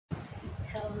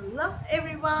Hello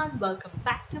everyone, welcome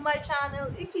back to my channel.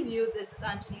 If you're new, this is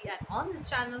Anjali, and on this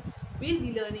channel we'll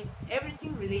be learning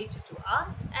everything related to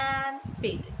arts and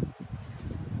painting.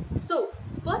 So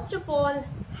first of all,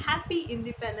 happy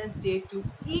Independence Day to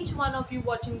each one of you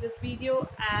watching this video,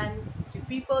 and to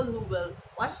people who will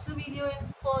watch the video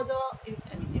in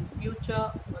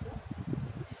future,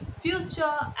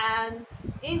 and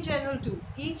in general to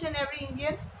each and every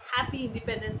Indian. Happy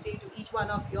Independence Day to each one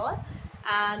of you all.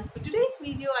 And for today's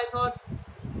video, I thought,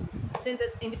 since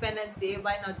it's Independence Day,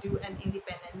 why not do an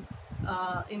Independence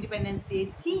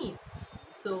Day theme?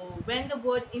 So when the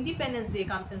word Independence Day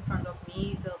comes in front of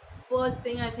me, the first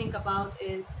thing I think about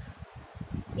is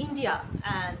India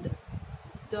and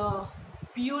the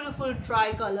beautiful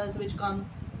tricolors which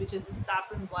is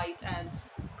saffron, white and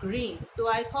green. So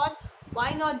I thought,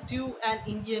 why not do an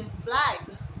Indian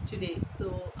flag today?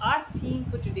 So our theme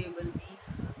for today will be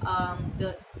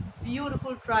the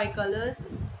beautiful tricolors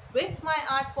with my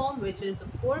art form, which is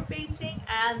pour painting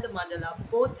and the mandala,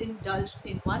 both indulged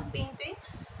in one painting.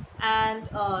 And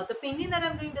the painting that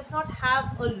I'm doing does not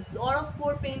have a lot of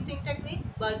pour painting technique,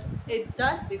 but it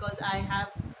does because I have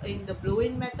in the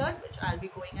blow-in method, which I'll be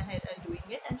going ahead and doing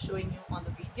it and showing you on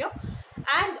the video,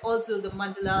 and also the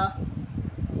mandala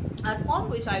art form,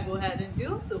 which I go ahead and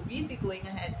do. So we'll be going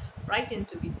ahead right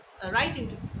into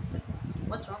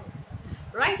what's wrong with me?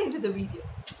 Right into the video.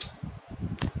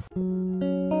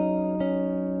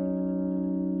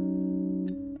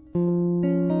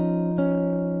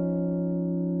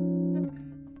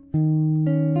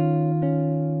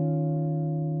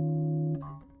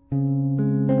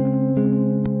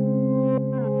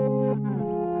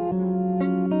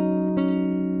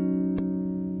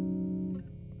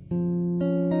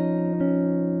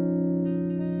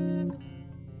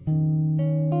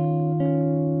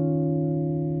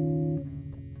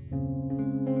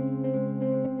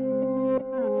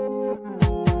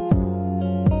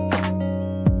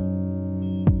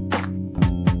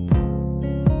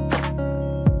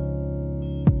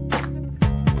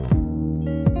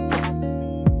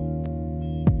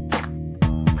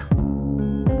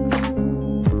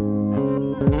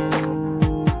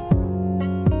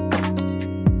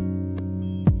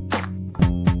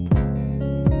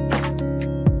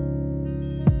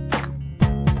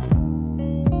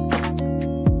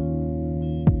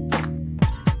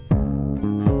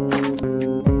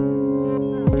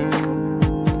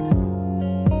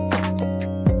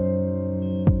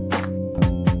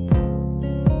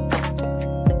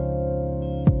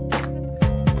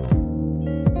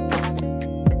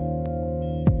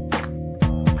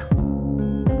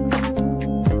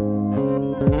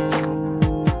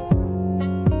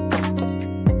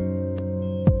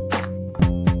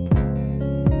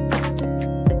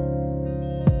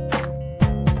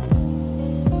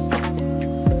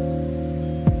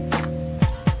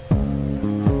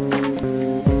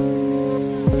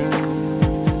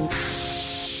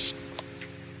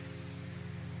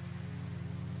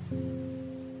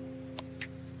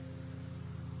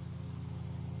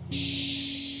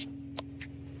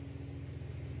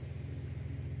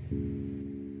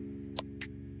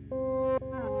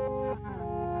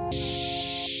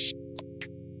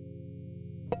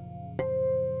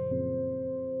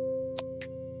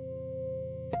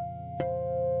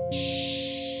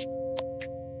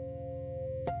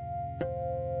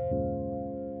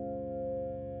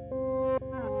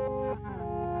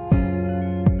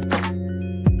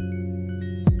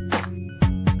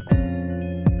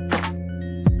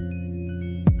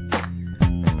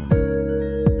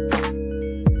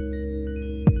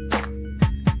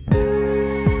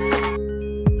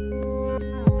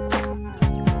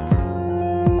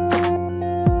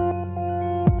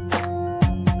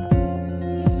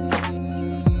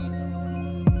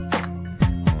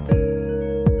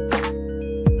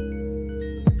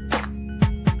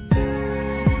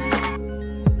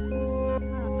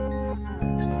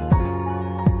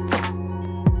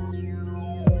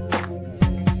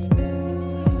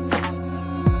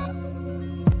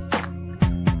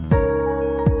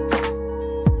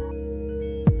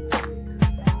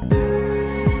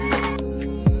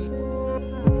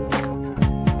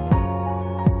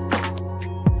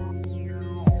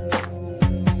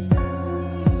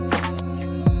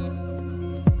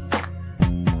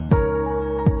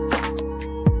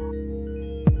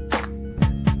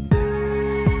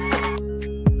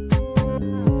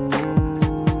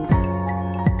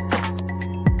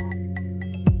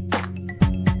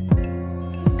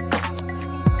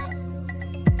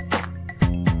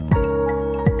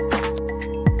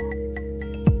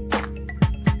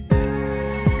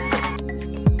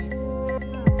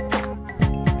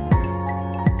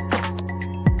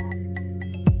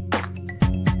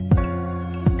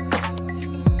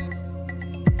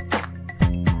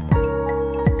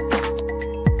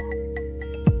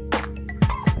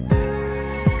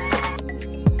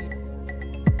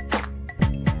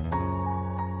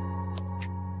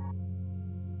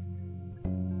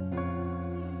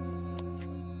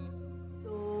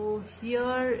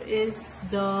 here is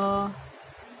the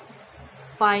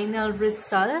final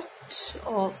result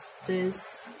of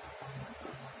this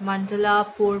mandala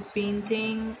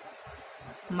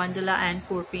and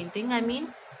pour painting, I mean,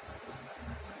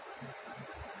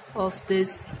 of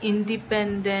this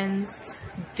Independence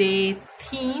Day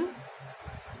theme.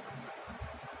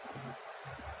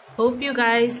 Hope you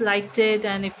guys liked it,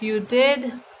 and if you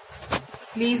did,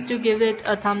 please do give it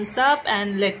a thumbs up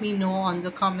and let me know on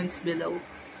the comments below.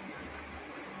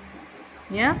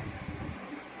 Yeah,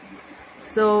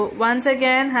 so once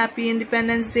again, happy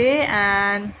Independence Day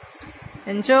and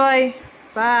enjoy.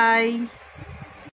 Bye.